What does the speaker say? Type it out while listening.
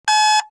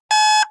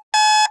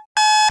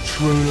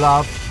true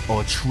love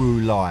or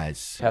true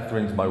lies?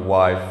 Catherine's my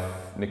wife,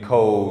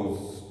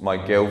 Nicole's my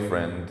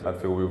girlfriend. I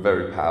feel we're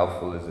very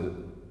powerful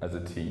as a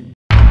team.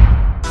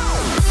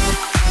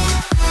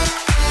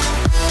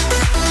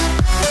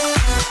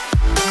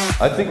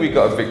 I think we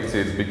got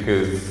evicted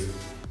because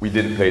we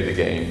didn't play the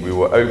game. We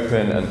were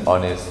open and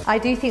honest. I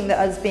do think that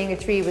us being a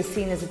three was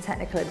seen as a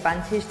technical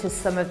advantage to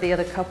some of the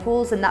other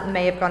couples, and that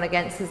may have gone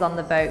against us on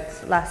the vote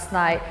last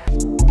night.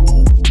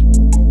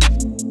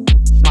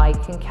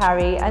 Mike and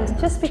Carrie, and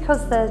just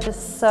because they're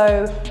just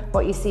so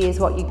what you see is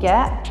what you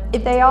get.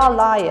 If they are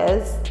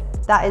liars,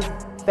 that is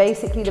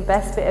basically the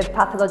best bit of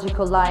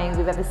pathological lying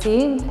we've ever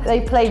seen.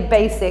 They played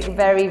basic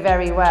very,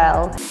 very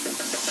well.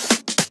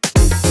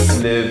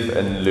 Liv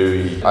and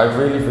Louis. I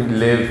really think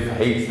Liv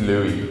hates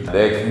Louis.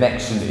 Their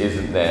connection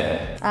isn't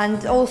there.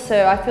 And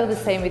also, I feel the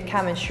same with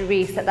Cam and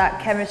Charisse,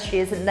 that chemistry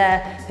isn't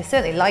there. They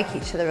certainly like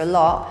each other a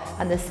lot,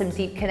 and there's some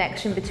deep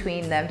connection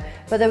between them,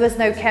 but there was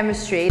no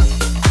chemistry.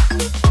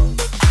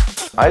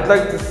 I'd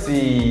like to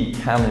see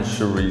Cam and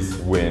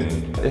Charisse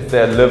win. If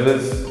they're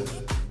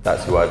lovers,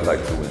 that's who I'd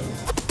like to win.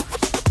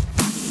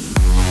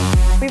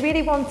 We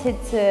really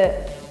wanted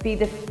to be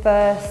the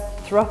first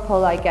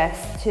throuple, I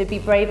guess, to be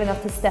brave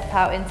enough to step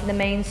out into the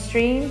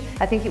mainstream.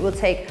 I think it will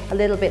take a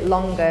little bit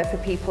longer for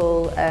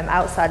people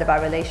outside of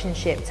our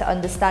relationship to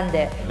understand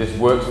it. This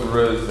works for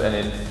us, and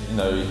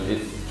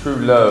it's true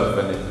love,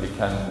 and it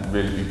can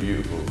really be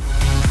beautiful.